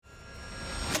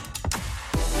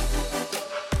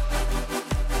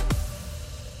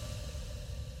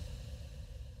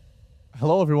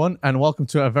Hello, everyone, and welcome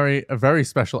to a very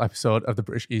special episode of the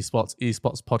British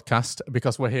Esports podcast.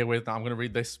 Because we're here with, I'm going to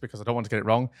read this because I don't want to get it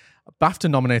wrong,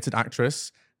 BAFTA-nominated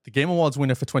actress, the Game Awards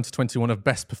winner for 2021 of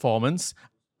Best Performance,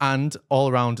 and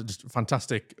all-around just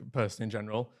fantastic person in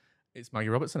general. It's Maggie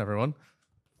Robertson, everyone.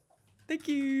 Thank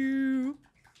you.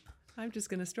 I'm just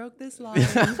going to stroke this line.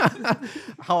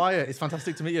 How are you? It's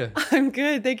fantastic to meet you. I'm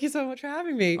good. Thank you so much for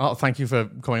having me. Oh, thank you for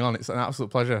coming on. It's an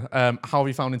absolute pleasure. How have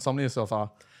you found Insomnia so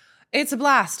far? It's a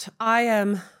blast. I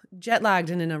am jet lagged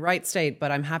and in a right state, but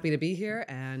I'm happy to be here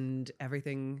and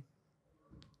everything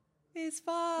is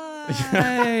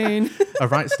fine. A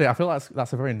right state. I feel like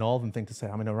that's a very northern thing to say.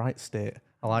 I'm in a right state.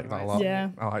 I like that a lot.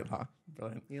 Yeah. I like that.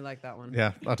 Brilliant. You like that one?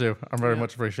 Yeah, I do. I very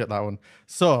much appreciate that one.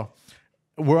 So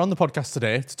we're on the podcast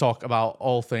today to talk about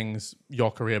all things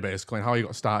your career, basically, and how you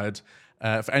got started.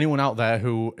 For anyone out there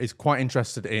who is quite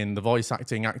interested in the voice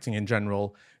acting in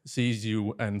general, sees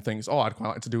you and thinks, oh, I'd quite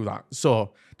like to do that.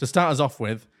 So to start us off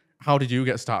with, how did you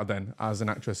get started then as an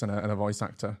actress and a voice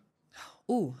actor?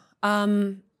 Well,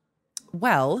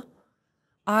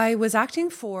 I was acting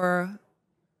for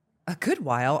a good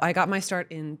while. I got my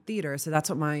start in theater, so that's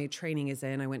what my training is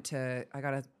in. I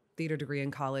got a theater degree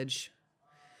in college,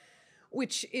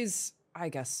 which is, I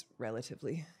guess,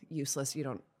 relatively useless. You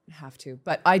don't have to,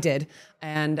 but I did.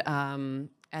 And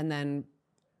then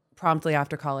promptly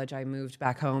after college, I moved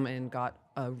back home and got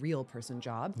a real person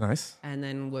job. Nice. And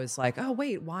then was like, oh,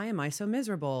 wait, why am I so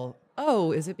miserable?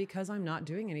 Oh, is it because I'm not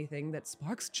doing anything that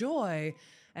sparks joy?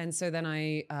 And so then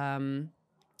I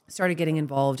started getting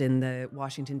involved in the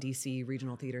Washington, D.C.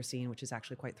 regional theater scene, which is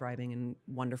actually quite thriving and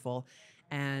wonderful.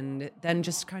 And then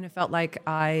just kind of felt like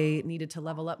I needed to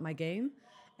level up my game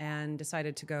and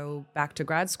decided to go back to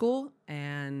grad school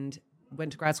and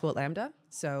went to grad school at Lambda.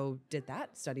 So did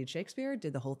that, studied Shakespeare,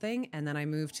 did the whole thing. And then I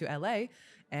moved to LA.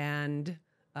 And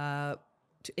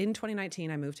in 2019,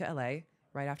 I moved to LA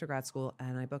right after grad school,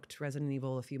 and I booked Resident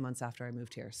Evil a few months after I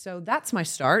moved here. So that's my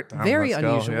start. Damn, very let's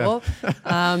unusual. Go,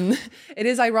 yeah. It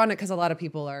is ironic because a lot of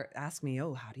people ask me,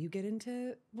 oh, how do you get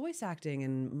into voice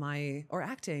acting or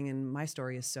acting? And my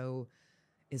story is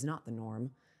not the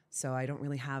norm. So I don't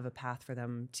really have a path for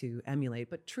them to emulate.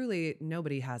 But truly,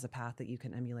 nobody has a path that you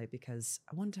can emulate, because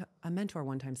a mentor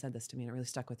one time said this to me, and it really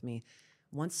stuck with me.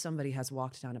 Once somebody has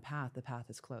walked down a path, the path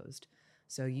is closed.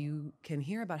 So you can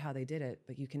hear about how they did it,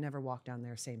 but you can never walk down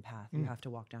their same path. You have to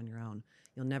walk down your own.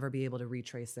 You'll never be able to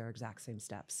retrace their exact same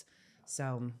steps.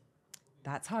 So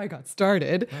that's how I got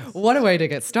started. Nice. What a way to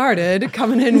get started,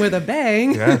 coming in with a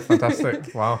bang. Yeah,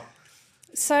 fantastic. Wow.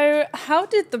 So how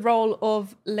did the role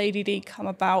of Lady D come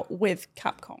about with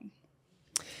Capcom?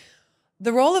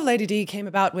 The role of Lady D came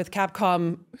about with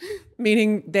Capcom,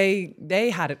 meaning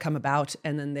they had it come about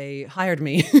and then they hired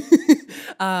me.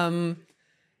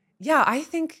 Yeah, I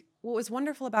think what was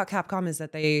wonderful about Capcom is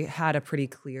that they had a pretty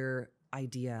clear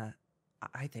idea,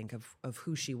 I think, of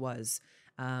who she was.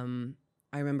 I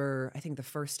remember, I think the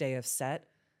first day of set,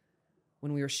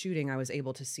 when we were shooting, I was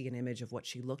able to see an image of what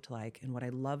she looked like. And what I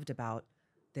loved about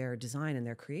their design and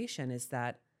their creation is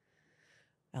that,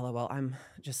 LOL, I'm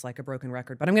just like a broken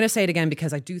record, but I'm going to say it again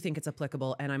because I do think it's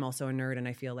applicable, and I'm also a nerd, and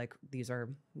I feel like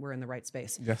we're in the right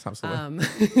space. Yes,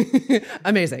 absolutely.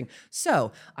 Amazing.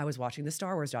 So I was watching the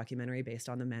Star Wars documentary based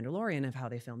on The Mandalorian of how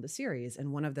they filmed the series,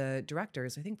 and one of the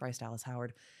directors, I think Bryce Dallas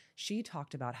Howard, she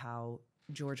talked about how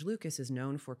George Lucas is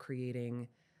known for creating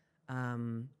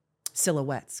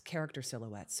character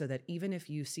silhouettes, so that even if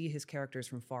you see his characters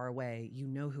from far away, you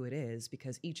know who it is,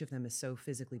 because each of them is so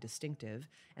physically distinctive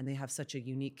and they have such a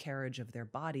unique carriage of their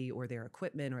body or their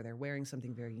equipment, or they're wearing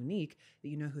something very unique that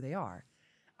you know who they are.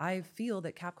 I feel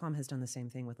that Capcom has done the same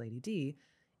thing with Lady D.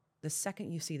 The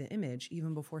second you see the image,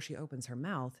 even before she opens her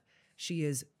mouth, she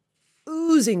is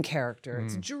oozing character.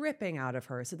 It's dripping out of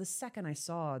her. So the second I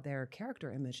saw their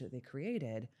character image that they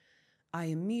created, I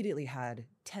immediately had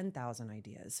 10,000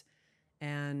 ideas.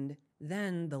 And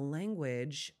then the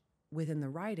language within the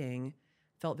writing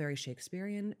felt very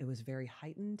Shakespearian. It was very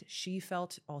heightened. She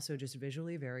felt also just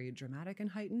visually very dramatic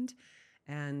and heightened.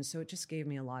 And so it just gave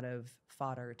me a lot of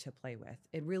fodder to play with.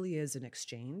 It really is an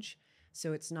exchange.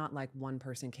 So it's not like one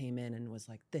person came in and was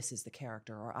like, this is the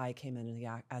character, or I came in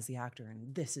as the actor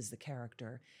and this is the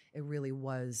character. It really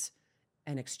was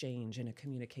an exchange and a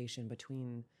communication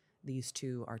between these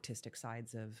two artistic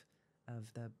sides of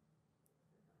the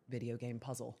video game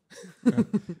puzzle.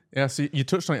 Yeah, so you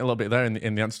touched on it a little bit there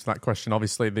in the answer to that question.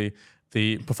 Obviously,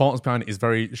 the performance behind it is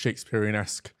very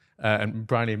Shakespearean-esque. And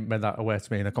Bryony made that aware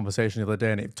to me in a conversation the other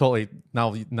day, and it totally,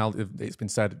 now it's been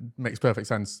said, makes perfect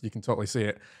sense. You can totally see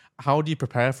it. How do you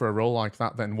prepare for a role like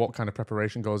that then? What kind of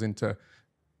preparation goes into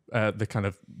the kind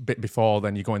of bit before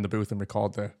then you go in the booth and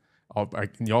record or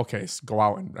like in your case, go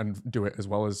out and do it as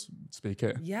well as speak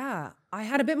it? Yeah, I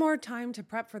had a bit more time to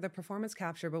prep for the performance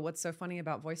capture, but what's so funny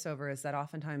about voiceover is that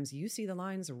oftentimes you see the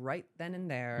lines right then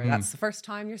and there. That's the first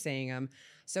time you're seeing them.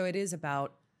 So it is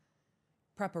about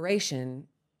preparation,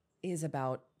 is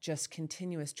about just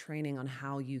continuous training on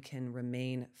how you can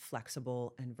remain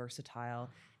flexible and versatile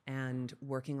and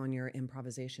working on your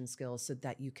improvisation skills so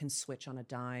that you can switch on a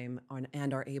dime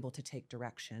and are able to take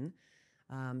direction.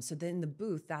 So then the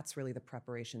booth, that's really the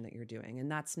preparation that you're doing. And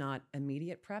that's not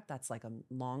immediate prep. That's like a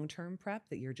long-term prep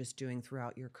that you're just doing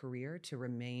throughout your career to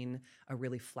remain a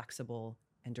really flexible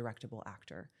and directable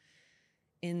actor.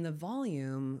 In the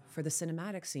volume for the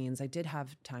cinematic scenes, I did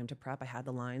have time to prep. I had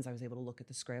the lines. I was able to look at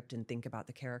the script and think about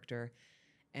the character.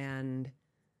 And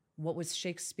what was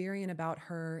Shakespearean about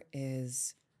her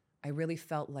is I really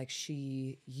felt like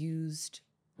she used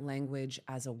language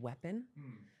as a weapon.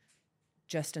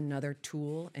 Just another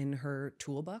tool in her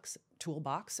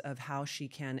toolbox of how she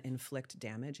can inflict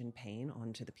damage and pain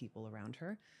onto the people around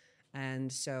her.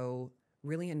 And so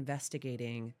really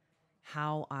investigating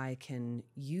how I can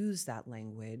use that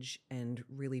language and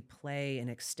really play and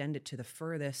extend it to the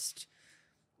furthest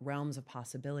realms of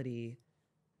possibility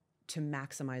to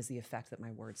maximize the effect that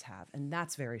my words have. And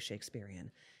that's very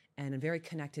Shakespearean. And very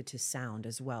connected to sound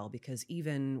as well, because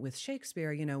even with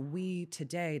Shakespeare, you know, we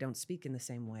today don't speak in the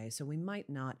same way. So we might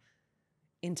not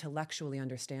intellectually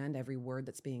understand every word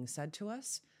that's being said to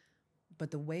us,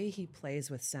 but the way he plays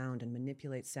with sound and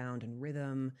manipulates sound and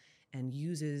rhythm and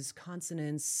uses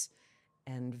consonants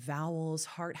and vowels,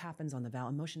 heart happens on the vowel,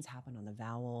 emotions happen on the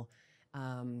vowel.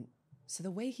 So the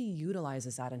way he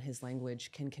utilizes that in his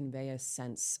language can convey a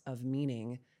sense of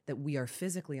meaning that we are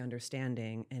physically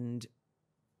understanding and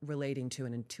relating to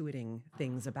and intuiting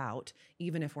things about,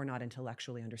 even if we're not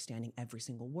intellectually understanding every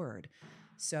single word.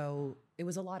 So it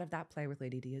was a lot of that play with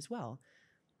Lady D as well.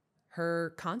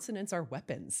 Her consonants are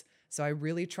weapons. So I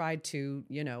really tried to,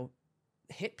 you know,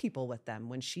 hit people with them.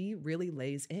 When she really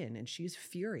lays in and she's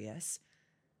furious,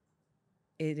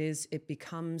 it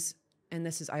becomes, and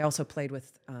this is, I also played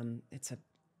with, it's a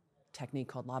technique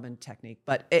called Laban technique.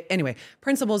 But anyway,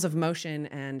 principles of motion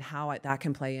and how that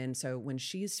can play in. So when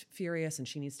she's furious and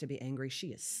she needs to be angry, she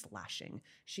is slashing,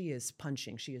 she is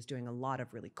punching, she is doing a lot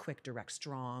of really quick, direct,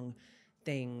 strong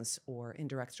things, or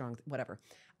indirect, strong, whatever.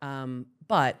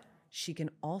 But she can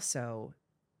also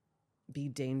be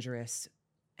dangerous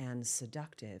and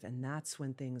seductive. And that's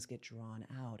when things get drawn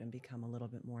out and become a little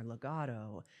bit more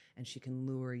legato, and she can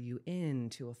lure you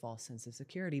into a false sense of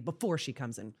security before she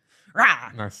comes in,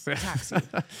 attacks you.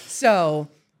 So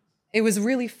it was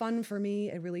really fun for me.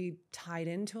 It really tied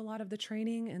into a lot of the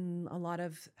training and a lot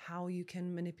of how you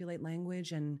can manipulate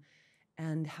language and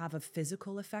have a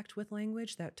physical effect with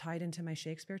language that tied into my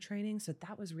Shakespeare training. So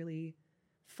that was really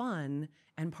fun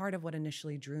and part of what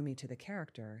initially drew me to the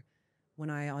character. When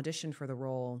I auditioned for the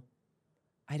role,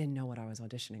 I didn't know what I was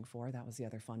auditioning for. That was the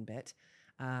other fun bit.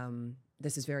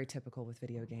 This is very typical with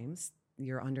video games.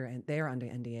 They're under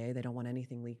NDA. They don't want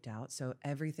anything leaked out. So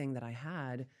everything that I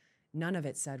had, none of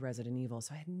it said Resident Evil.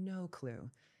 So I had no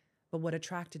clue. But what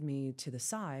attracted me to the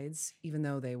sides, even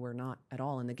though they were not at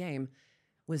all in the game,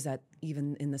 was that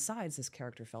even in the sides, this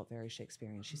character felt very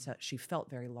Shakespearean. She felt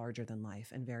very larger than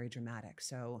life and very dramatic.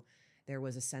 So there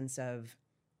was a sense of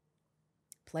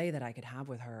play that I could have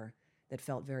with her that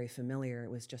felt very familiar. It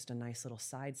was just a nice little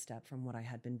sidestep from what I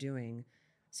had been doing.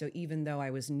 So even though I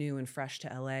was new and fresh to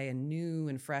LA and new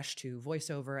and fresh to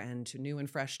voiceover and to new and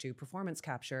fresh to performance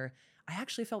capture, I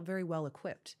actually felt very well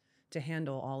equipped to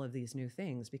handle all of these new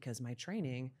things because my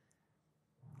training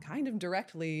kind of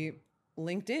directly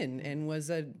linked in and was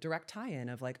a direct tie-in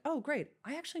of like, oh, great,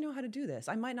 I actually know how to do this.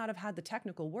 I might not have had the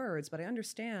technical words, but I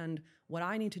understand what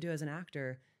I need to do as an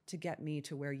actor to get me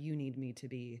to where you need me to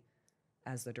be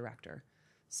as the director.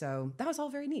 So that was all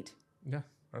very neat. Yeah,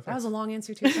 perfect. That was a long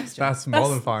answer to your question. That's more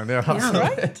than fine. Yeah,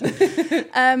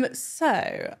 right.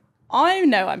 So I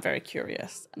know I'm very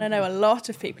curious, and I know a lot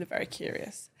of people are very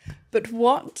curious. But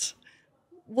what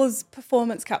was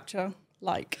performance capture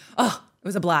like? Oh, it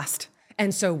was a blast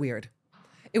and so weird.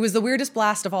 It was the weirdest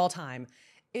blast of all time.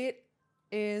 It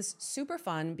is super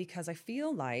fun because I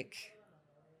feel like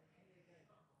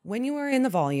when you are in the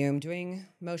volume doing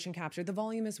motion capture, the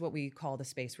volume is what we call the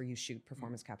space where you shoot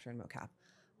performance capture and mocap.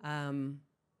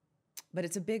 But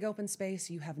it's a big open space.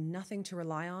 You have nothing to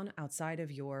rely on outside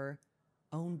of your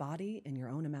own body and your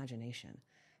own imagination.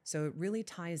 So it really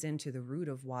ties into the root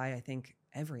of why I think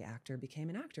every actor became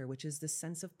an actor, which is this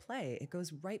sense of play. It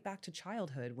goes right back to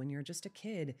childhood when you're just a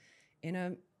kid in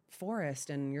a forest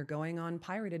and you're going on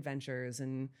pirate adventures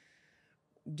and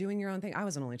doing your own thing. I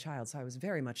was an only child, so I was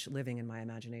very much living in my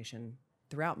imagination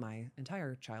throughout my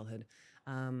entire childhood.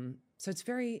 So it's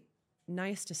very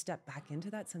nice to step back into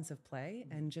that sense of play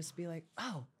and just be like,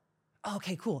 oh,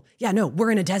 okay, cool. Yeah, no, we're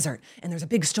in a desert and there's a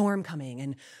big storm coming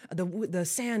and the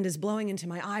sand is blowing into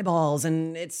my eyeballs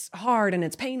and it's hard and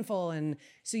it's painful. And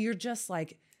so you're just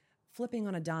like flipping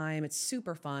on a dime. It's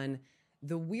super fun.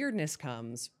 The weirdness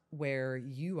comes where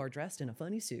you are dressed in a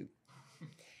funny suit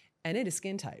and it is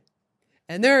skin tight.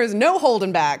 And there is no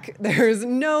holding back. There's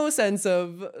no sense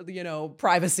of,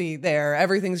 privacy there.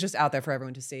 Everything's just out there for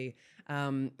everyone to see.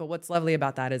 But what's lovely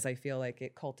about that is I feel like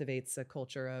it cultivates a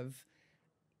culture of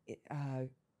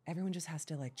everyone just has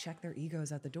to like check their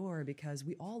egos at the door because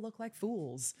we all look like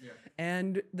fools. Yeah.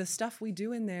 And the stuff we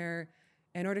do in there,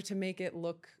 in order to make it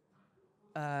look,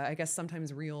 I guess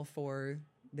sometimes real for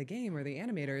the game or the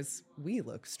animators, we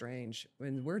look strange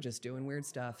when we're just doing weird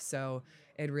stuff. So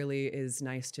it really is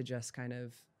nice to just kind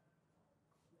of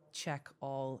check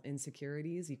all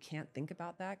insecurities. You can't think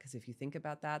about that because if you think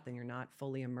about that, then you're not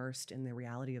fully immersed in the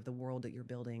reality of the world that you're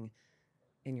building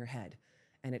in your head.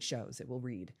 And it shows, it will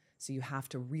read. So you have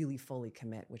to really fully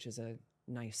commit, which is a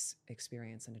nice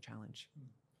experience and a challenge.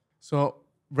 So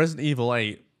Resident Evil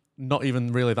 8, not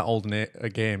even really that old a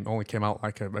game, only came out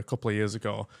like a couple of years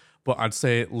ago. But I'd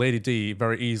say Lady D,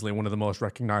 very easily one of the most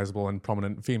recognizable and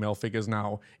prominent female figures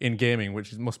now in gaming,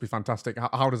 which must be fantastic.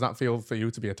 How does that feel for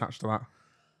you to be attached to that?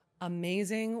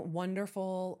 Amazing,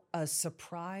 wonderful, a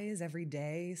surprise every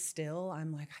day still.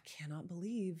 I'm like, I cannot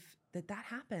believe that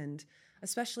happened,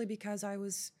 especially because I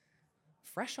was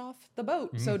fresh off the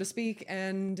boat, so to speak,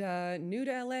 and new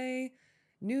to LA,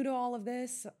 new to all of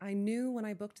this. I knew when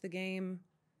I booked the game,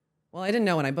 well, I didn't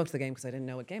know when I booked the game because I didn't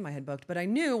know what game I had booked, but I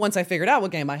knew once I figured out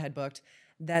what game I had booked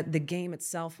that the game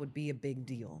itself would be a big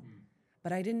deal.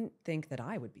 But I didn't think that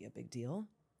I would be a big deal.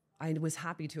 I was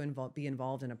happy to be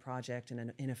involved in a project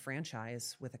and in a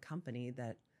franchise with a company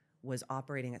that was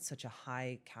operating at such a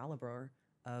high caliber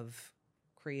of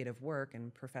creative work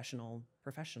and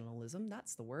professionalism,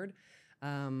 that's the word.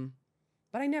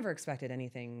 But I never expected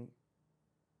anything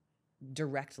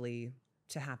directly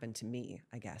to happen to me,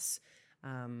 I guess.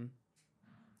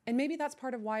 And maybe that's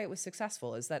part of why it was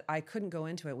successful, is that I couldn't go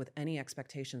into it with any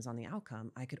expectations on the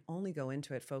outcome. I could only go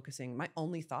into it focusing, my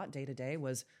only thought day to day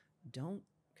was, can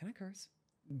I curse?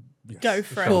 Yes. Go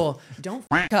for it. Cool. Don't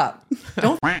f up.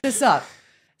 Don't f this up.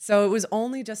 So it was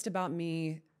only just about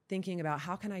me thinking about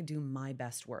how can I do my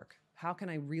best work? How can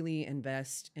I really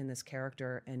invest in this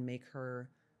character and make her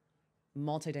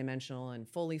multidimensional and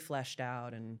fully fleshed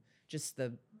out and just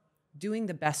doing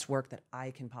the best work that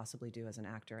I can possibly do as an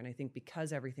actor. And I think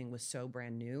because everything was so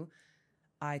brand new,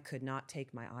 I could not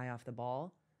take my eye off the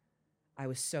ball. I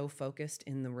was so focused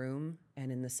in the room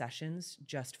and in the sessions,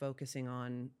 just focusing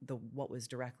on what was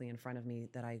directly in front of me,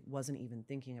 that I wasn't even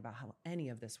thinking about how any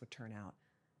of this would turn out.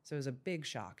 So it was a big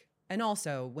shock. And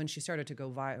also, when she started to go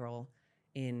viral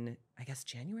in, I guess,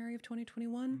 January of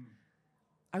 2021,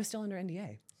 I was still under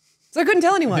NDA. So I couldn't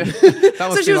tell anyone.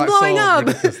 So she was blowing up.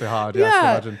 Ridiculously hard, yeah.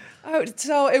 I can imagine.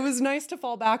 So it was nice to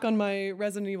fall back on my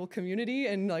Resident Evil community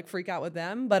and like freak out with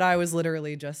them. But I was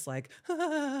literally just like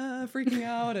freaking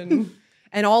out.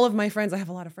 And all of my friends, I have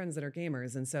a lot of friends that are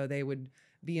gamers. And so they would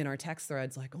be in our text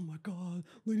threads like, oh my God,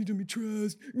 Lady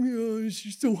Dimitrescu, yeah,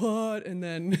 she's so hot. And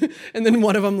then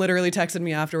one of them literally texted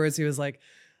me afterwards. He was like,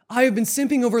 I have been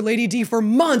simping over Lady D for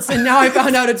months, and now I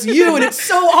found out it's you, and it's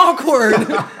so awkward.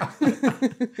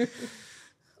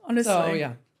 Honestly, so,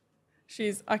 yeah.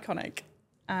 She's iconic.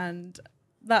 And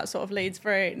that sort of leads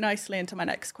very nicely into my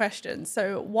next question.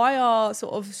 So why are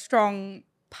sort of strong,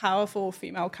 powerful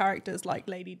female characters like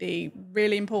Lady D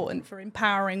really important for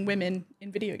empowering women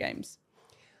in video games?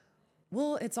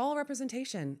 Well, it's all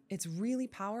representation. It's really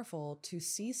powerful to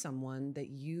see someone that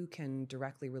you can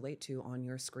directly relate to on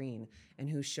your screen and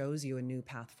who shows you a new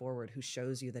path forward, who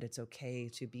shows you that it's okay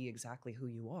to be exactly who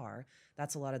you are.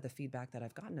 That's a lot of the feedback that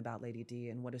I've gotten about Lady D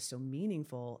and what is so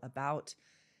meaningful about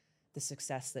the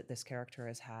success that this character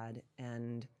has had.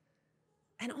 And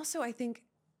also, I think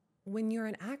when you're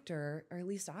an actor, or at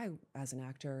least I, as an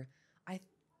actor, I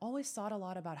always thought a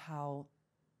lot about how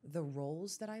the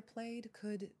roles that I played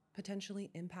could potentially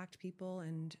impact people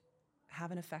and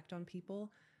have an effect on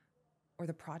people, or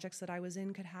the projects that I was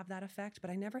in could have that effect. But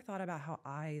I never thought about how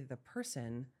I, the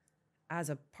person, as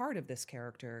a part of this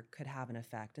character, could have an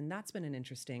effect. And that's been an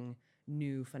interesting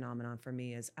new phenomenon for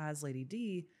me, as Lady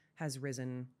D has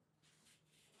risen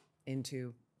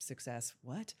into success.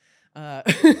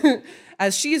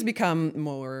 As she's become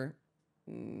more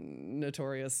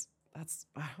notorious, that's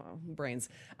brains.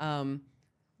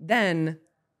 Then,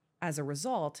 as a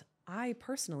result, I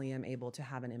personally am able to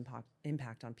have an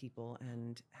impact on people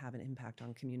and have an impact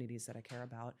on communities that I care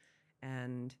about.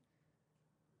 And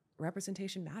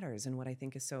representation matters. And what I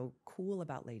think is so cool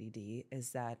about Lady D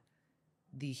is that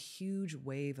the huge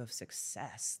wave of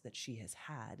success that she has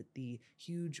had, the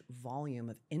huge volume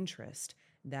of interest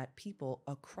that people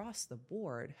across the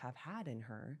board have had in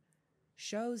her,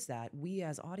 shows that we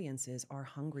as audiences are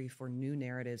hungry for new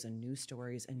narratives and new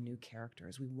stories and new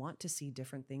characters. We want to see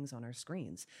different things on our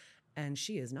screens. And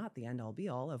she is not the end all be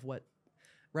all of what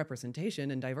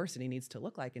representation and diversity needs to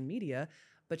look like in media,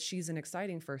 but she's an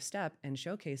exciting first step and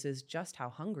showcases just how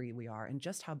hungry we are and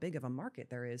just how big of a market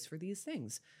there is for these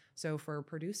things. So for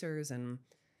producers and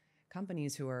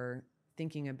companies who are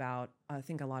thinking about, I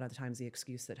think a lot of the times the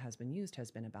excuse that has been used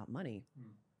has been about money.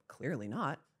 Clearly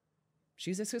not.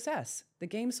 She's a success. The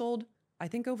game sold, I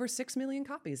think, over 6 million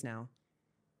copies now.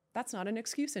 That's not an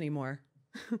excuse anymore.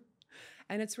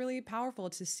 And it's really powerful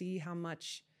to see how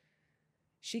much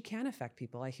she can affect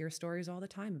people. I hear stories all the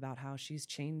time about how she's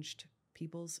changed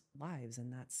people's lives,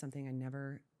 and that's something I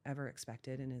never, ever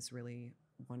expected and is really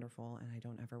wonderful, and I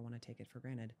don't ever want to take it for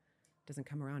granted. It doesn't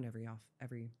come around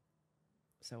every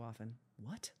so often.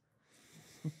 What?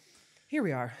 Here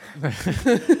we are.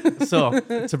 So,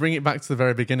 to bring it back to the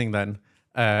very beginning then,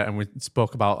 and we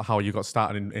spoke about how you got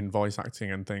started in voice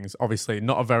acting and things. Obviously,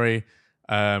 not a very,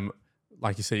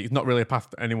 like you say, it's not really a path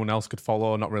that anyone else could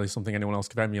follow, not really something anyone else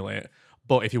could emulate.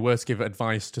 But if you were to give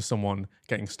advice to someone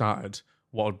getting started,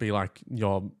 what would be like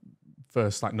your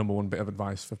first, like, number one bit of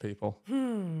advice for people?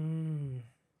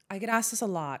 I get asked this a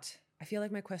lot. I feel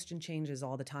like my question changes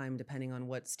all the time depending on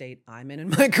what state I'm in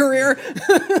my career.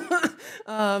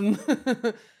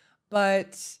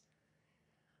 But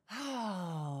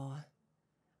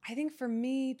I think for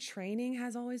me, training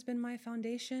has always been my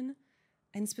foundation.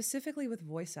 And specifically with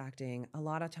voice acting, a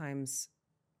lot of times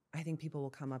I think people will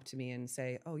come up to me and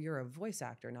say, oh, you're a voice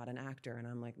actor, not an actor. And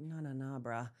I'm like, no,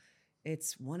 bruh.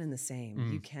 It's one and the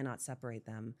same. You cannot separate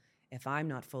them. If I'm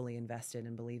not fully invested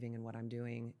in believing in what I'm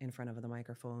doing in front of the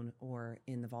microphone or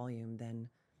in the volume, then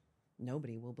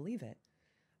nobody will believe it.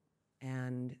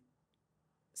 And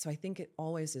so I think it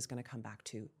always is going to come back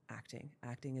to acting.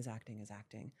 Acting is acting is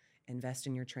acting. Invest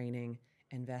in your training.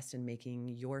 Invest in making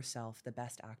yourself the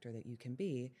best actor that you can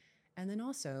be. And then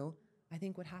also, I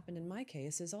think what happened in my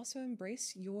case is also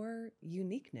embrace your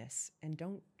uniqueness and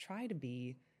don't try to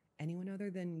be anyone other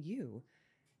than you.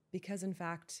 Because in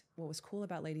fact, what was cool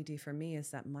about Lady D for me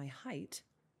is that my height,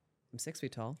 I'm 6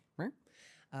 feet tall,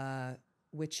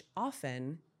 which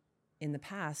often in the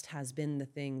past has been the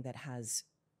thing that has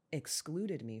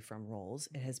excluded me from roles.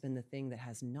 It has been the thing that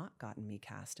has not gotten me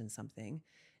cast in something.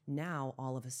 Now,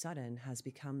 all of a sudden, has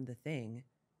become the thing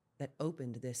that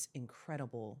opened this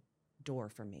incredible door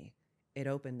for me. It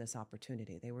opened this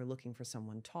opportunity. They were looking for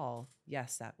someone tall.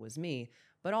 Yes, that was me.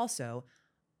 But also,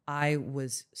 I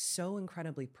was so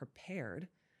incredibly prepared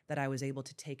that I was able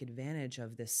to take advantage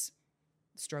of this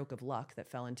stroke of luck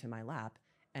that fell into my lap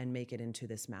and make it into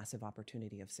this massive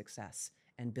opportunity of success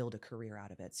and build a career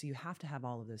out of it. So you have to have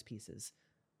all of those pieces.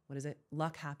 What is it?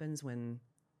 Luck happens when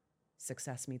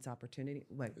success meets opportunity.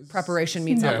 Wait, preparation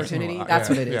meets opportunity. That's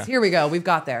what it is. Yeah. Here we go. We've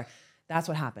got there. That's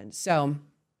what happened. So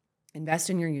invest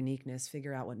in your uniqueness,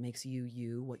 figure out what makes you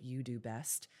you, what you do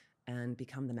best, and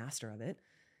become the master of it.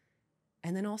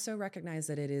 And then also recognize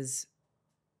that it is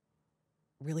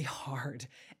really hard.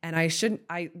 And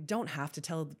I don't have to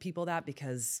tell people that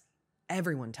because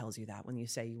everyone tells you that when you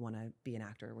say you want to be an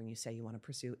actor, when you say you want to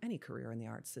pursue any career in the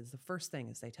arts. Is the first thing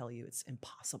is they tell you it's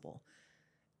impossible.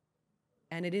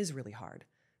 And it is really hard.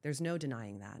 There's no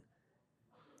denying that.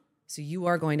 So you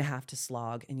are going to have to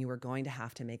slog and you are going to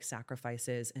have to make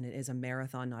sacrifices. And it is a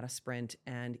marathon, not a sprint.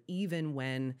 And even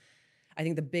when, I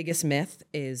think the biggest myth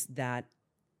is that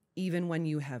even when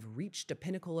you have reached a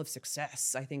pinnacle of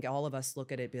success, I think all of us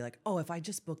look at it and be like, oh, if I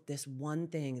just book this one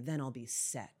thing, then I'll be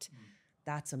set.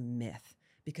 That's a myth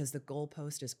because the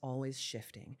goalpost is always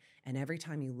shifting. And every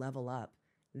time you level up,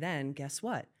 then guess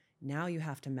what? Now you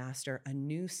have to master a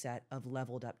new set of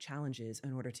leveled up challenges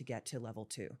in order to get to level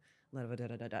 2.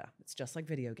 It's just like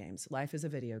video games. Life is a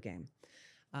video game.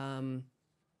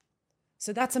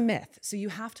 So that's a myth. So you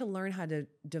have to learn how to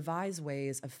devise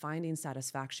ways of finding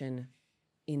satisfaction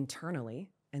internally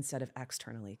instead of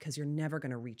externally, because you're never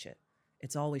going to reach it.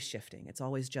 It's always shifting. It's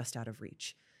always just out of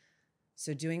reach.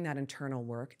 So doing that internal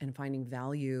work and finding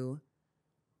value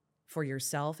for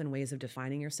yourself and ways of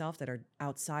defining yourself that are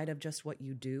outside of just what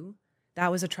you do,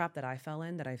 that was a trap that I fell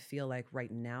in that I feel like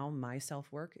right now my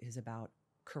self-work is about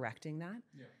correcting that.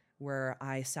 Yeah. Where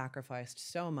I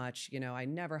sacrificed so much. You know, I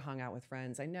never hung out with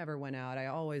friends. I never went out.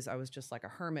 I was just like a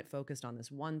hermit focused on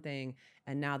this one thing.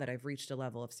 And now that I've reached a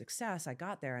level of success, I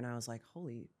got there and I was like,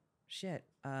 holy shit.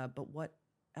 But what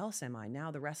else am I?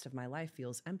 Now the rest of my life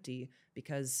feels empty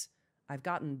because I've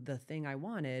gotten the thing I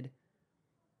wanted,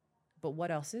 but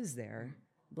what else is there?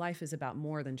 Life is about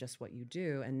more than just what you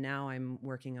do. And now I'm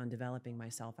working on developing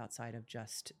myself outside of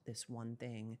just this one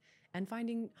thing and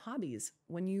finding hobbies.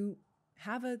 When you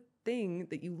have a thing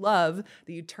that you love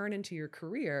that you turn into your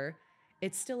career,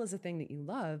 it still is a thing that you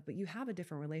love, but you have a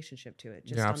different relationship to it,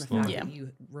 just on the fact that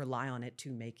you rely on it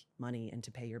to make money and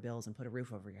to pay your bills and put a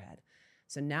roof over your head.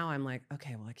 So now I'm like,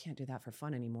 okay, well, I can't do that for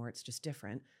fun anymore. It's just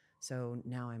different. So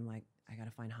now I'm like, I got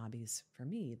to find hobbies for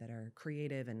me that are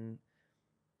creative and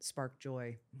spark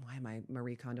joy. Why am I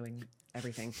Marie Kondoing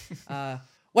everything?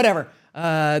 Whatever.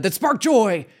 That spark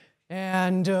joy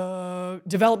and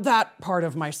develop that part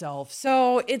of myself.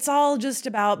 So it's all just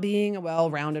about being a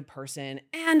well-rounded person.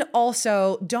 And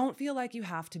also, don't feel like you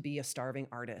have to be a starving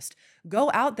artist.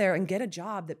 Go out there and get a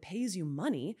job that pays you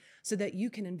money so that you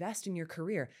can invest in your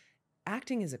career.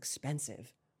 Acting is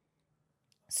expensive.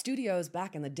 Studios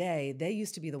back in the day, they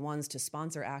used to be the ones to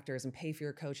sponsor actors and pay for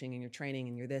your coaching and your training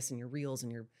and your this and your reels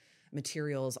and your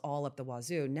materials all up the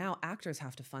wazoo. Now actors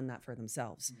have to fund that for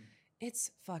themselves.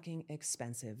 It's fucking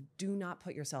expensive. Do not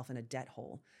put yourself in a debt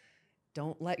hole.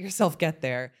 Don't let yourself get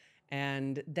there.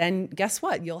 And then guess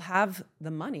what? You'll have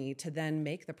the money to then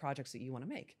make the projects that you want to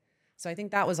make. So I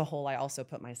think that was a hole I also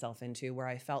put myself into, where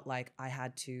I felt like I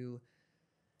had to,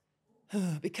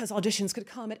 because auditions could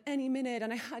come at any minute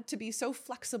and I had to be so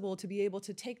flexible to be able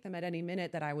to take them at any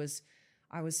minute, that I was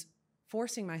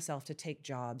forcing myself to take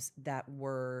jobs that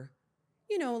were,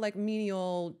 like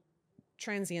menial,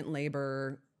 transient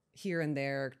labor here and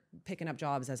there, picking up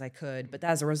jobs as I could. But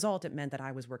as a result, it meant that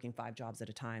I was working 5 jobs at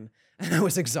a time and I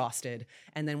was exhausted.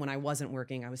 And then when I wasn't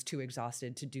working, I was too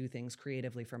exhausted to do things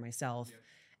creatively for myself. Yeah.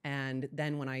 And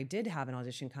then when I did have an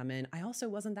audition come in, I also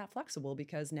wasn't that flexible,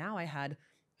 because now I had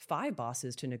 5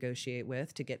 bosses to negotiate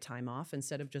with to get time off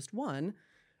instead of just one.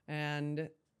 And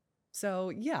so,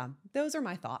 yeah, those are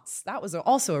my thoughts. That was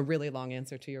also a really long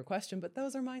answer to your question, but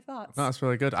those are my thoughts. No, that's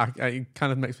really good. It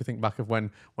kind of makes me think back of when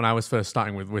I was first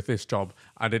starting with this job.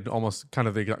 I did almost kind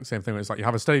of the exact same thing. It's like you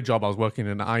have a steady job. I was working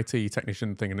in an IT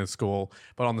technician thing in a school,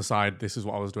 but on the side, this is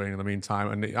what I was doing in the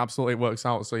meantime, and it absolutely works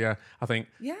out. So yeah, I think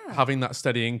having that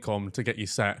steady income to get you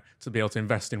set to be able to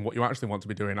invest in what you actually want to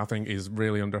be doing, I think is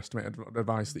really underestimated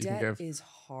advice that you can give. Debt is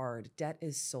hard. Debt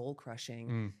is soul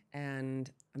crushing,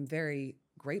 and I'm very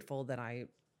grateful that I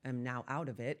am now out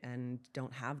of it and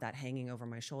don't have that hanging over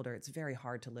my shoulder. It's very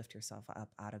hard to lift yourself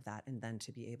up out of that and then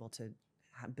to be able to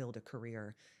build a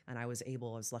career. And I was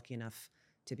lucky enough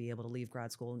to be able to leave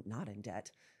grad school not in debt.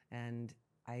 And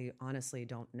I honestly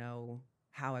don't know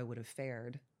how I would have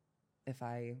fared if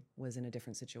I was in a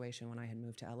different situation when I had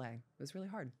moved to LA. It was really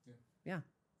hard. Yeah.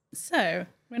 So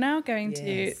we're now going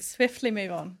to swiftly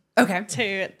move on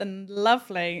to the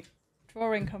lovely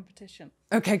drawing competition.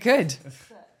 Okay, good.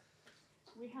 So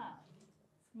we have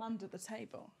from under the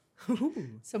table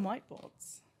some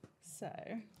whiteboards. So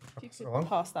if you could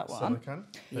pass that one. Can.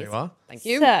 There you are. Thank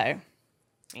you. So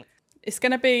it's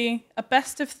going to be a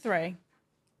best of 3.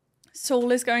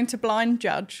 Saul is going to blind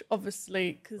judge,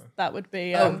 obviously, because that would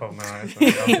be that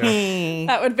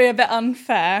would be a bit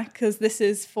unfair, because this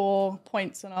is for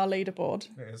points on our leaderboard.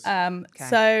 It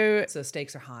is. So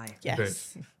stakes are high.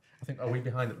 Yes. I think, are we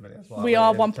behind at the minute as well? We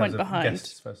are 1 point behind.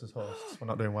 Guests versus hosts. We're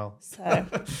not doing well. So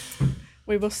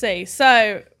we will see.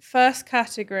 So first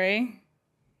category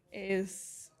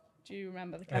is, do you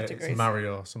remember the categories? It's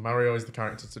Mario. So Mario is the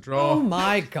character to draw. Oh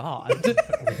my God.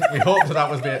 we hope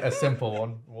that was a simple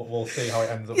one. We'll see how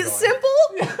it ends up going. Simple?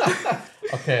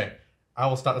 Okay. I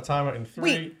will start the timer in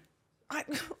 3.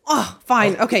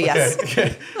 Fine. Okay, yes.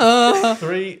 Okay.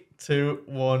 3, 2,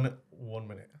 1. 1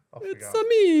 minute. Off we go.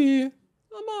 Me.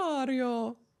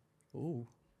 Mario. Oh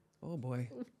boy.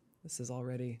 This is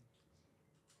already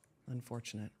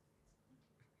unfortunate.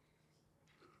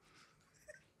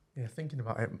 Yeah, thinking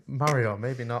about it, Mario,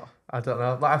 maybe not. I don't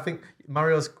know. Like, I think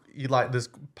Mario's, there's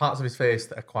parts of his face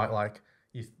that are quite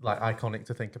iconic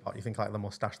to think about. You think like the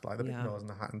mustache, like the big nose and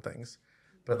the hat and things.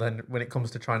 But then when it comes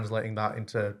to translating that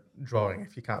into drawing,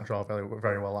 if you can't draw very,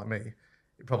 very well like me,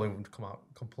 it probably would come out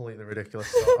completely ridiculous.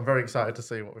 So I'm very excited to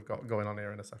see what we've got going on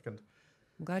here in a second.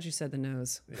 I'm glad you said the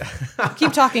nose. Yeah.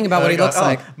 Keep talking about what he looks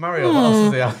like. Mario, what else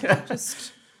is he? Yeah.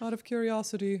 Just out of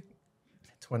curiosity.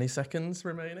 20 seconds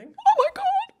remaining. Oh my God.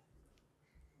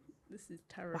 This is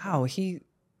terrible. Wow, he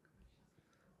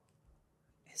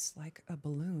is like a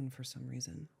balloon for some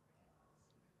reason.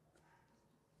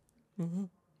 He's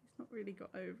not really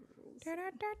got overalls.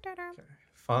 Okay.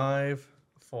 5,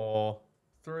 4,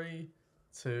 3,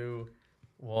 2,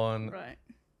 1. Right.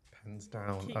 Pens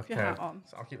down. Keep your hat on.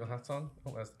 So I'll keep the hat on.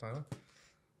 Oh, there's the timer.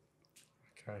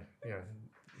 Okay, yeah.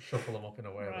 Shuffle them up in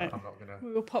a way that I'm not going to...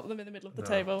 We will pop them in the middle of the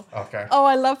table. Okay. Oh,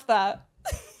 I love that.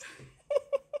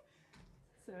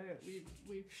 So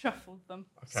we've shuffled them.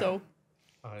 Okay. So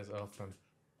Eyes open.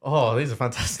 Oh, these are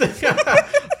fantastic.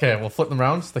 Okay, we'll flip them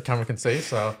around so the camera can see.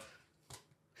 So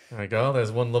there we go.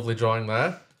 There's one lovely drawing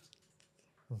there.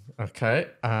 Okay,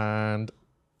 and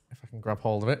if I can grab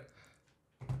hold of it,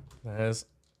 there's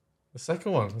the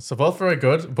second one. So both very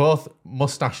good. Both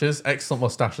mustaches, excellent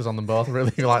mustaches on them both. I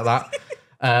really like that.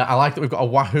 I like that we've got a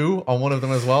wahoo on one of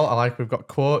them as well. I like we've got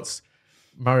quotes.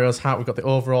 Mario's hat. We've got the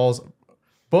overalls.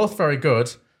 Both very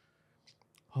good.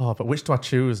 Oh, but which do I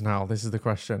choose now? This is the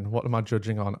question. What am I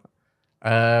judging on?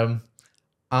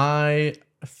 I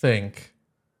think...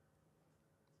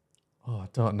 Oh, I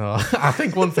don't know. I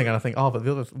think one thing and I think, oh, but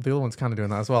the other one's kind of doing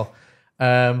that as well.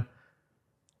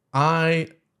 I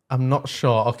am not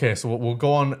sure. Okay, so we'll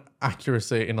go on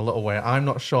accuracy in a little way. I'm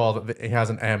not sure that he has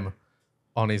an M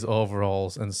on his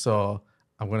overalls, and so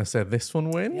I'm going to say this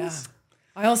one wins. Yeah.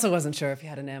 I also wasn't sure if he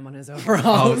had an M on his overalls.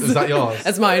 Oh, is that yours?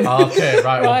 That's mine. Okay,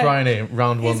 right. Well, Bryony,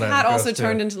 round one His then. hat goes also to-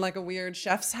 turned into like a weird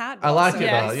chef's hat. I like also it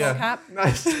a though, yeah. baseball cap.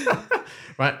 Nice.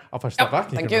 Right, I'll push that back.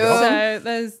 thank can you. put it on. So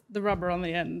there's the rubber on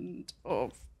the end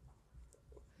of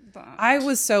that. I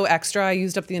was so extra. I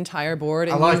used up the entire board,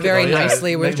 I and like you it very though, yeah.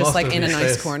 nicely were Make just most like of in a his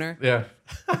nice space. corner. Yeah.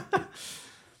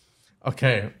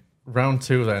 Okay, round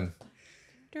two then.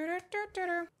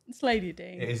 It's Lady D.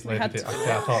 It is We Lady had D. to-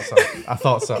 Okay, I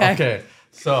thought so. Okay,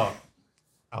 so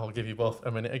I'll give you both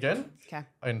a minute again. Okay.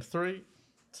 In 3,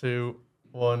 2,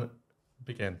 1,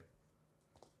 begin.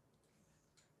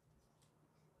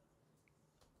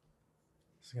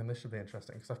 So again, this should be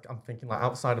interesting because I'm thinking like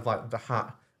outside of like the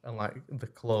hat and like the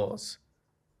clothes,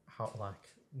 how like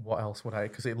what else would I?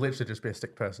 Because it'd literally just be a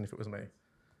stick person if it was me.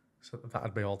 So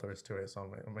that'd be all there is to it.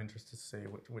 So I'm interested to see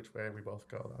which way we both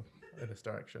go then in this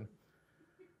direction.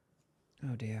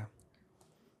 Oh dear.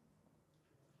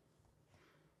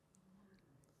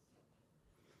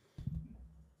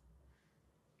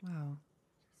 Wow.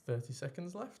 30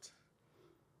 seconds left.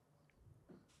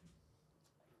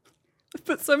 I've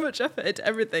put so much effort into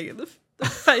everything in the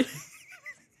face.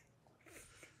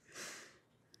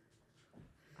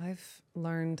 I've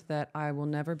learned that I will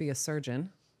never be a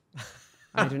surgeon.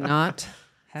 I do not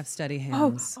have steady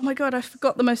hands. Oh my God, I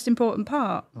forgot the most important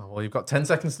part. Oh, well, you've got 10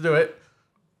 seconds to do it.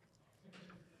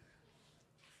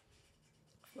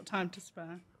 I've got time to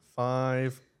spare.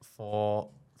 5, 4,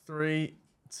 3,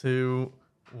 2,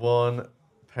 1.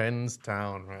 Pens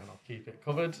down. Right, I'll keep it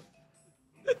covered.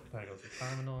 There goes the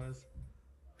timer noise.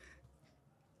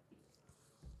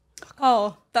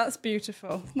 Oh, that's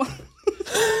beautiful. Oh,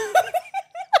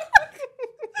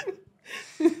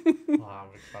 I'm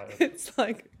excited. It's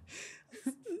like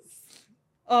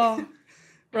Oh,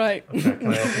 right. Okay,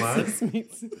 can I open mine?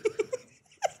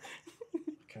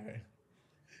 Okay.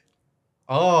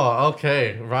 Oh,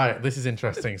 okay. Right. This is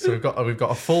interesting. So we've got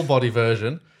a full body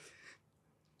version.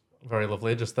 Very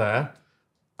lovely, just there,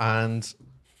 and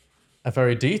a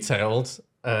very detailed,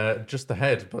 just the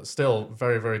head, but still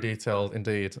very, very detailed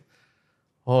indeed.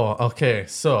 Oh, okay.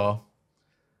 So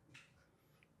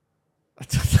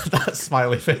that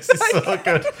smiley face is so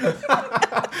good.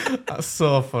 That's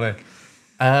so funny.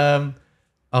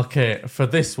 Okay, for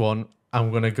this one,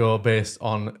 I'm gonna go based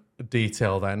on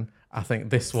detail. Then I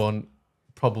think this one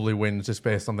probably wins just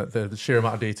based on the sheer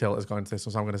amount of detail that's going into this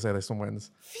one. So I'm gonna say this one wins.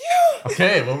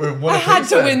 Okay, well we're one. I had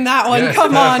to win that one. Yes,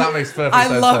 Come on. That makes perfect I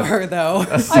sense. love then. her though.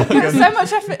 I put so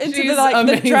much effort into She's the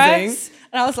amazing. dress,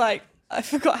 and I was like, I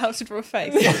forgot how to draw a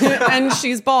face. And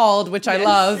she's bald, which I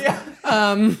love.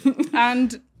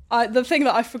 And the thing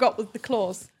that I forgot was the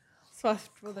claws. So I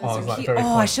draw those. Oh, it's like He- very I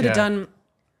close, should have yeah. done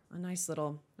a nice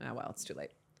little. Oh well, it's too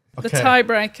late. The Okay.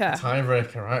 tiebreaker.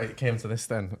 Tiebreaker, right? It came to this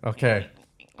then. Okay,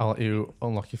 I'll let you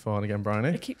unlock your phone again, Bryony.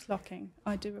 It keeps locking.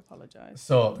 I do apologise.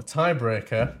 So the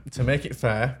tiebreaker, to make it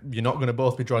fair, you're not going to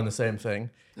both be drawing the same thing.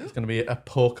 It's going to be a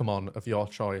Pokemon of your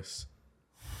choice.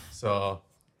 So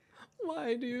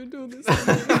Why do you do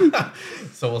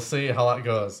this? we'll see how that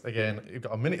goes. Again, you've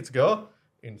got a minute to go.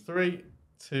 In 3,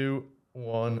 2,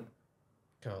 1,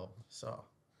 go. So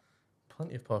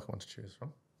plenty of Pokemon to choose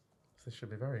from. This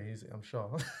should be very easy, I'm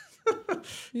sure.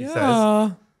 He says.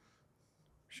 Yeah.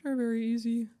 Sure, very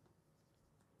easy.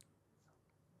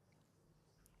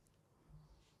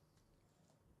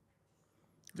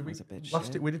 Did we, That was a bit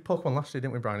last shit. we did Pokemon last year,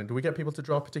 didn't we, Brian? Did we get people to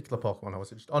draw a particular Pokemon, or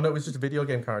was it just? Oh no, it was just a video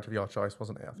game character of your choice,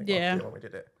 wasn't it? I think Yeah. last year when we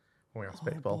did it, when we asked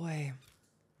Oh people, boy.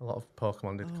 a lot of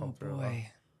Pokemon did Oh come through.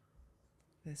 boy.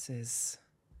 This is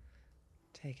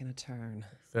taking a turn.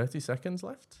 30 seconds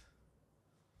left.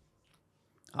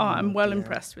 I'm well dear.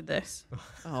 impressed with this.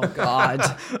 Oh God.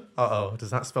 Uh-oh,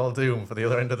 does that spell doom for the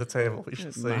other end of the table? We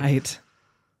should see. Right.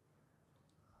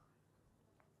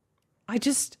 I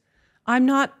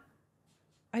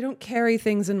don't carry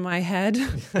things in my head.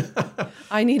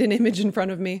 I need an image in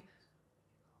front of me.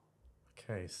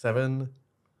 Okay, 7,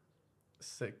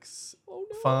 6,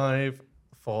 5,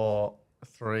 4,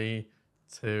 3,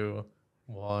 2,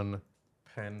 1.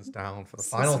 Pens down for the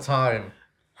final time in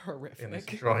this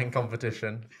Horrific. drawing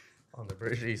competition on the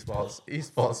British Esports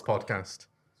podcast.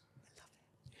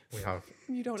 We have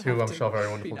You don't two, have I'm to sure, very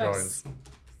wonderful be drawings.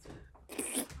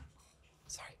 nice.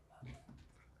 Sorry.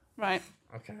 Right.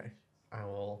 Okay, I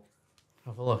will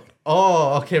have a look.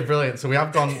 Oh, okay, brilliant. So we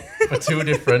have gone for two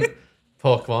different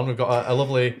Pokemon. We've got a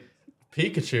lovely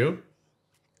Pikachu,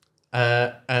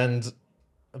 and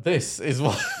this is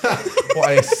what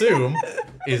I assume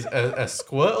is a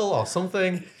Squirtle or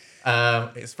something.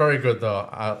 It's very good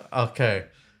though. Okay,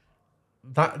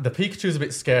 the Pikachu's a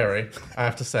bit scary, I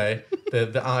have to say.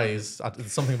 The eyes,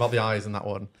 there's something about the eyes in that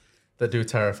one that do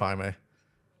terrify me.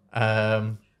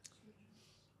 I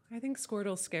think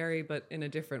Squirtle's scary, but in a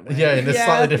different way. Yeah, in a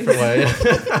slightly different way.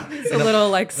 He's a little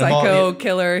like psycho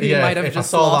killer. He might have if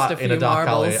just I saw lost that a few in a dark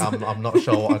marbles. alley, I'm not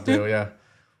sure what I'd do. Yeah.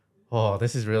 Oh,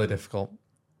 this is really difficult.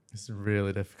 This is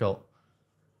really difficult.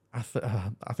 I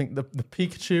think the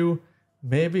Pikachu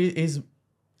maybe is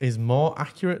more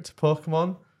accurate to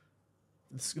Pokemon.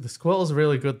 The Squirtle's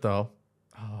really good though.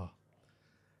 Oh.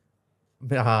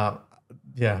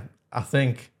 Yeah, I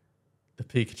think the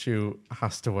Pikachu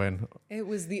has to win. It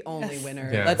was the only winner.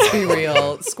 Yeah. Let's be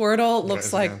real. Squirtle looks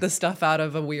is, like yeah. the stuff out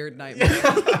of a weird nightmare.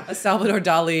 A Salvador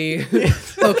Dali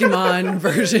Pokemon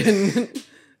version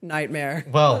nightmare.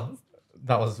 Well,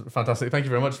 that was fantastic. Thank you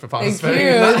very much for Thank you. participating.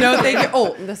 in that. No, thank you.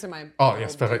 Oh, these are mine. Oh,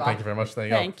 yes, perfect. Thank you very much. There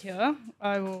you go. Thank you.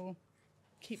 I will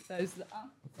keep those up.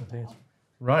 Indeed.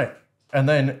 Right. And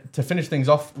then to finish things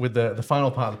off with the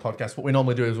final part of the podcast, what we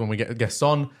normally do is when we get guests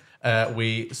on,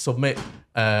 we submit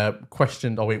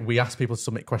questions, or we ask people to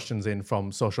submit questions in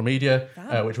from social media,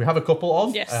 which we have a couple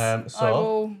of. Yes, So, I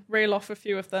will reel off a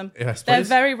few of them. Yes, They're please.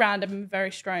 very random and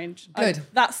very strange. Good.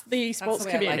 That's the sports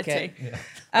the way I like community.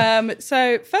 it.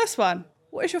 So first one,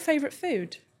 what is your favourite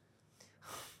food?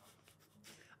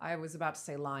 I was about to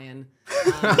say lion,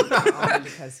 only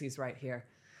because he's right here.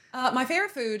 My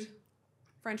favorite food,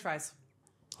 French fries.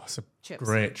 That's a Chips.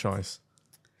 great choice.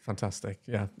 Fantastic.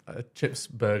 Yeah. Chips,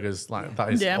 burgers, that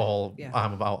is Yeah. all Yeah.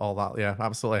 I'm about, all that. Yeah,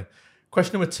 absolutely.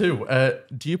 Question number 2.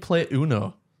 Do you play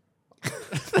Uno?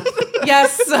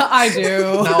 Yes, I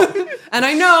do. And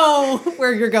I know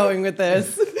where you're going with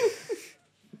this.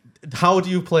 How do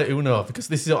you play Uno? Because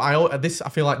this I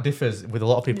feel like differs with a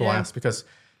lot of people I Yeah. ask, because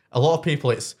a lot of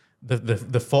people it's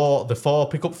the four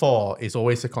pick up 4 is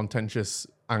always a contentious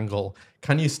angle.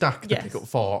 Can you stack the Yes. pick up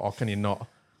 4 or can you not?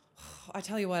 I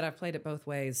tell you what, I've played it both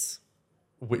ways.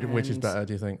 Which is And- better,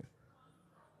 do you think?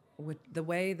 The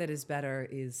way that is better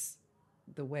is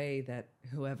the way that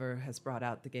whoever has brought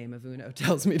out the game of Uno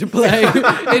tells me to play.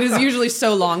 It is usually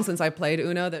so long since I played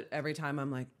Uno that every time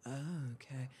I'm like, oh,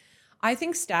 okay. I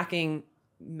think stacking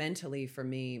mentally for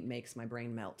me makes my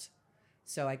brain melt.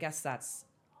 So I guess that's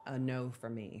a no for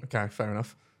me. Okay, fair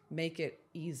enough. Make it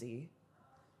easy.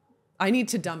 I need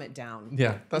to dumb it down.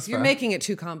 Yeah, that's If you're fair. making it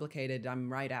too complicated,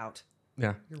 I'm right out.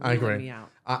 Yeah, You're I reeling agree. me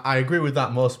out. I agree with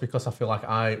that most because I feel like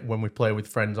when we play with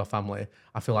friends or family,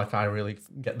 I feel like I really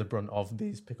get the brunt of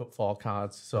these pick up 4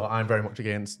 cards. So I'm very much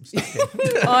against stacking.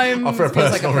 I'm Or for a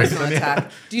Feels like a personal personal reason. Yeah.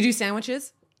 attack. Do you do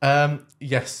sandwiches?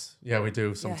 Yes, yeah, we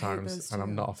do sometimes, those and I'm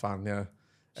too. not a fan. Yeah,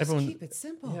 Just keep it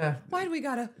simple. Yeah. Why do we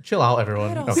gotta chill out,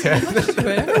 everyone. add all Okay, so much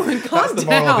to it? Everyone calm that's the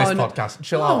moral of down. this podcast.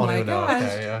 Chill Oh out on my Uno. gosh.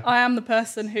 Okay, yeah. I am the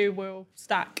person who will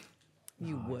stack.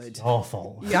 You would.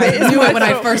 Awful. Yeah, I knew it when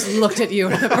I first looked at you.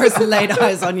 When I first laid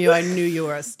eyes on you, I knew you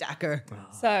were a stacker.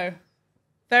 So,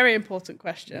 very important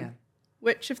question. Yeah.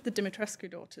 Which of the Dimitrescu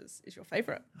daughters is your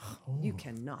favourite? You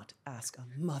cannot ask a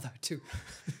mother to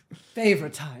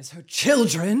favoritize her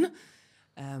children.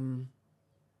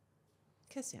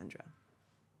 Cassandra.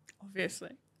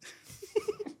 Obviously.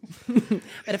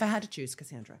 But if I had to choose,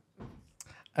 Cassandra.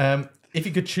 If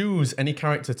you could choose any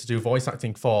character to do voice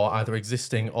acting for, either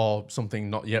existing or something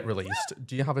not yet released,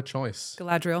 do you have a choice?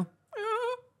 Galadriel.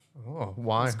 Oh,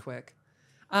 why? It's quick.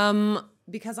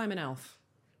 Because I'm an elf.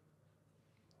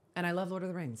 And I love Lord of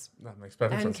the Rings. That makes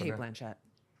perfect And sense. Kate yeah. Blanchett.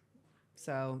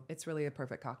 So it's really a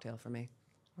perfect cocktail for me.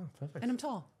 Oh, perfect. And I'm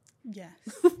tall. Yes.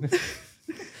 There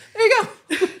you go.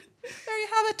 There you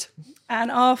have it.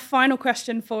 And our final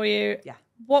question for you. Yeah.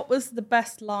 What was the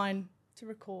best line to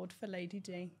record for Lady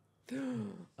D?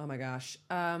 Oh my gosh.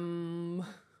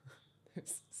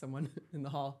 There's someone in the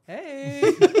hall. Hey,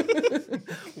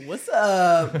 what's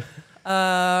up?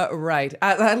 Right.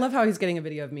 I love how he's getting a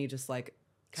video of me just like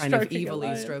kind of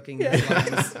evilly stroking his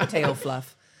lion's tail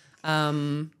fluff.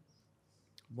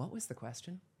 What was the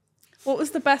question? What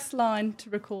was the best line to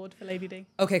record for Lady D?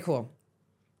 Okay, cool.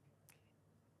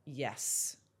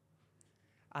 Yes.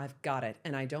 I've got it,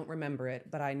 and I don't remember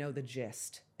it, but I know the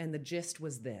gist. And the gist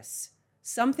was this.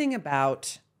 Something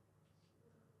about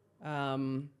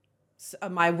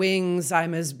my wings,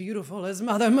 I'm as beautiful as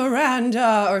Mother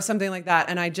Miranda, or something like that.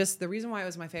 And the reason why it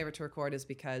was my favorite to record is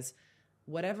because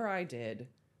whatever I did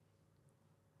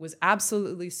was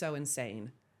absolutely so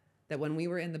insane that when we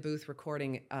were in the booth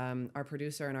recording, our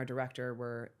producer and our director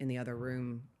were in the other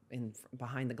room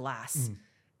behind the glass.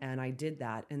 And I did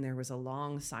that, and there was a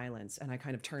long silence, and I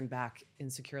kind of turned back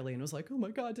insecurely and was like, oh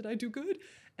my God, did I do good?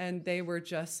 And they were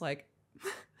just like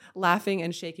laughing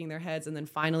and shaking their heads. And then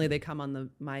finally they come on the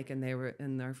mic, and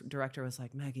their director was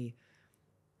like, Maggie,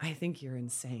 I think you're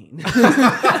insane.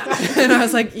 And I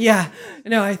was like, yeah,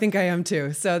 no, I think I am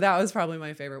too. So that was probably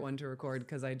my favorite one to record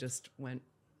because I just went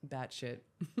batshit.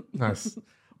 Nice.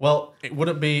 Well, it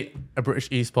wouldn't be a British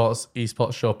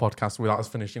esports show podcast without us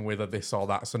finishing with a this or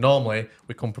that. So normally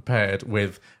we come prepared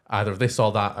with either this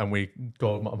or that, and we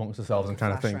go amongst ourselves and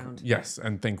kind of think, yes,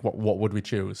 and think what would we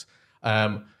choose.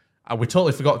 We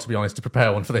totally forgot, to be honest, to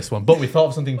prepare one for this one, but we thought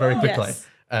of something very quickly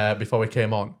before we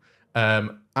came on.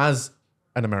 As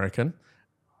an American,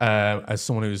 as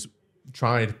someone who's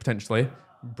tried potentially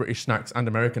British snacks and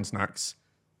American snacks,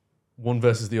 one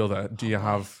versus the other, do you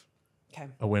have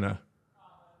a winner?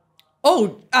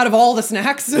 Oh, out of all the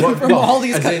snacks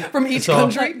from each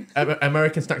country?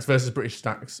 American snacks versus British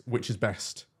snacks, which is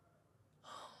best?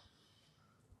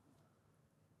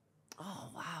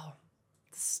 Oh, wow.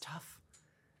 This is tough.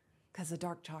 Because the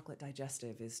dark chocolate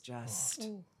digestive is just,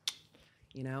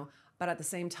 But at the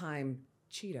same time,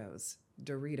 Cheetos,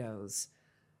 Doritos,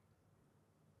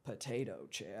 potato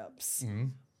chips,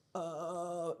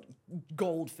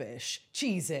 Goldfish,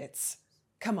 Cheez-Its.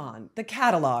 Come on, the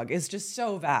catalog is just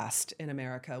so vast in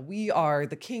America. We are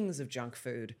the kings of junk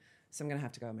food, so I'm gonna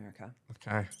have to go America.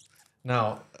 Okay.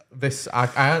 Now, this I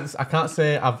can't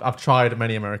say I've tried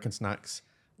many American snacks,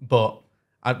 but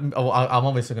I'm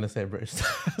obviously going to say British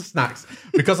snacks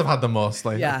because I've had them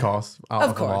mostly, of course, out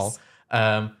of them all.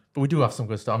 But we do have some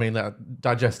good stuff. I mean,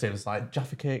 digestives like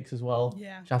Jaffa cakes as well.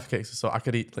 Yeah, Jaffa cakes. So I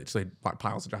could eat literally like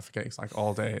piles of Jaffa cakes like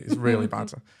all day. It's really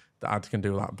bad that I can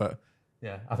do that, but.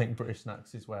 Yeah, I think British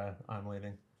snacks is where I'm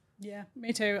leaning. Yeah,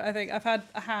 me too. I think I've had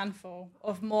a handful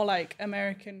of more like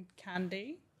American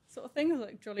candy sort of things,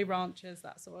 like Jolly Ranchers,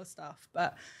 that sort of stuff.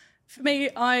 But for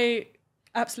me, I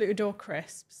absolutely adore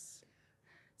crisps.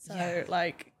 So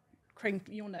like,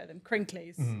 you'll know them,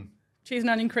 Crinklies. Cheese and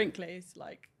onion Crinklies.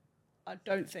 Like, I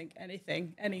don't think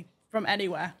any from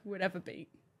anywhere would ever beat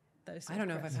those. I don't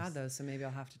know if I've had those, so maybe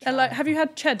I'll have to try. Like, have you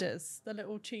had Cheddars, the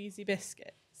little cheesy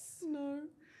biscuits? No.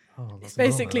 Oh, it's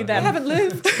basically them. I haven't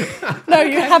lived. No,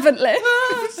 you haven't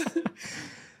lived.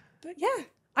 But yeah,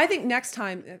 I think next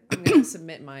time I'm going to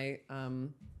submit my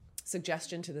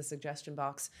suggestion to the suggestion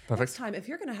box. Perfect. Next time, if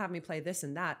you're going to have me play this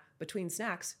and that between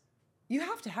snacks, you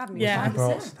have to have me try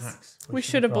the snacks. We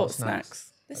should have bought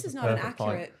snacks. This is not an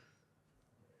accurate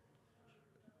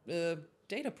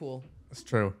data pool. That's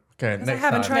true. Okay, next I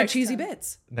haven't tried Next cheesy time.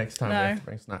 bits. Next time we have to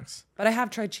bring snacks. But I have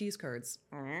tried cheese curds.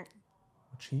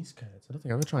 Cheese curds? I don't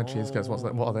think I've ever tried cheese curds. What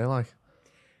are they like?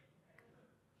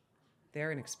 They're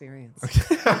an experience.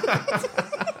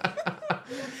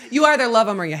 You either love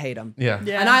them or you hate them. Yeah.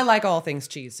 And I like all things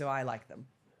cheese, so I like them.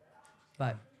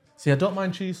 But see, I don't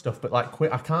mind cheese stuff, but like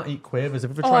I can't eat quavers.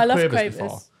 Have you ever tried quavers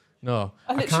before? No.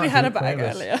 I literally had a bag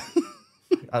earlier.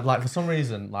 Like for some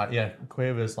reason, like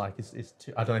quavers like is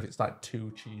too. I don't know if it's like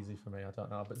too cheesy for me. I don't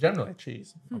know, but generally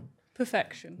cheese.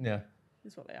 Perfection. Yeah.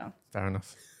 Is what they are. Fair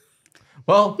enough.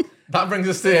 Well, that brings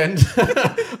us to the end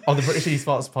of the British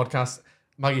Esports podcast.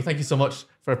 Maggie, thank you so much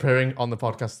for appearing on the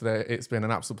podcast today. It's been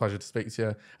an absolute pleasure to speak to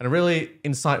you, and a really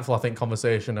insightful, I think,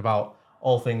 conversation about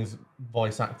all things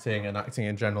voice acting and acting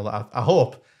in general that I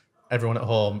hope everyone at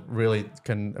home really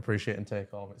can appreciate and take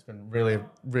home. It's been really,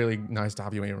 really nice to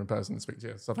have you here in person and speak to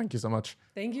you. So thank you so much.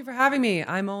 Thank you for having me.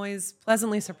 I'm always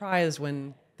pleasantly surprised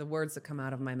when the words that come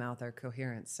out of my mouth are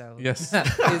coherent. So yes,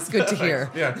 it's good to hear.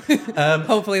 Yeah.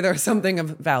 Hopefully there's something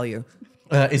of value.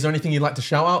 Is there anything you'd like to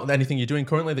shout out? Anything you're doing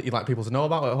currently that you'd like people to know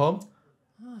about at home?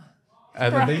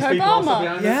 Barack these people also Obama.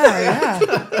 behind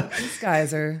Yeah. These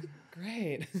guys are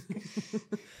great.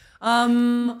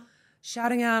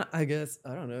 Shouting out, I guess,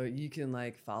 I don't know, you can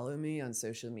like follow me on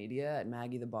social media at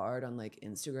Maggie the Bard on like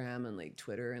Instagram and like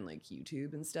Twitter and like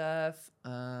YouTube and stuff.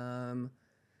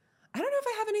 I don't know if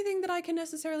I have anything that I can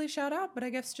necessarily shout out, but I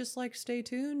guess just like stay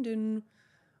tuned and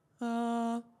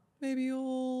maybe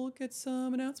you'll get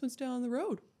some announcements down the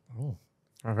road. Oh,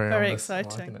 Very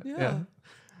exciting. Yeah.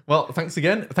 Well, thanks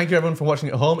again. Thank you everyone for watching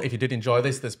at home. If you did enjoy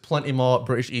this, there's plenty more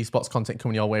British esports content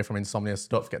coming your way from Insomnia, so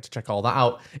don't forget to check all that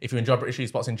out. If you enjoy British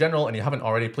esports in general and you haven't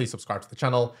already, please subscribe to the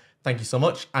channel. Thank you so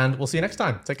much, and we'll see you next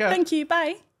time. Take care. Thank you.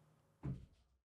 Bye.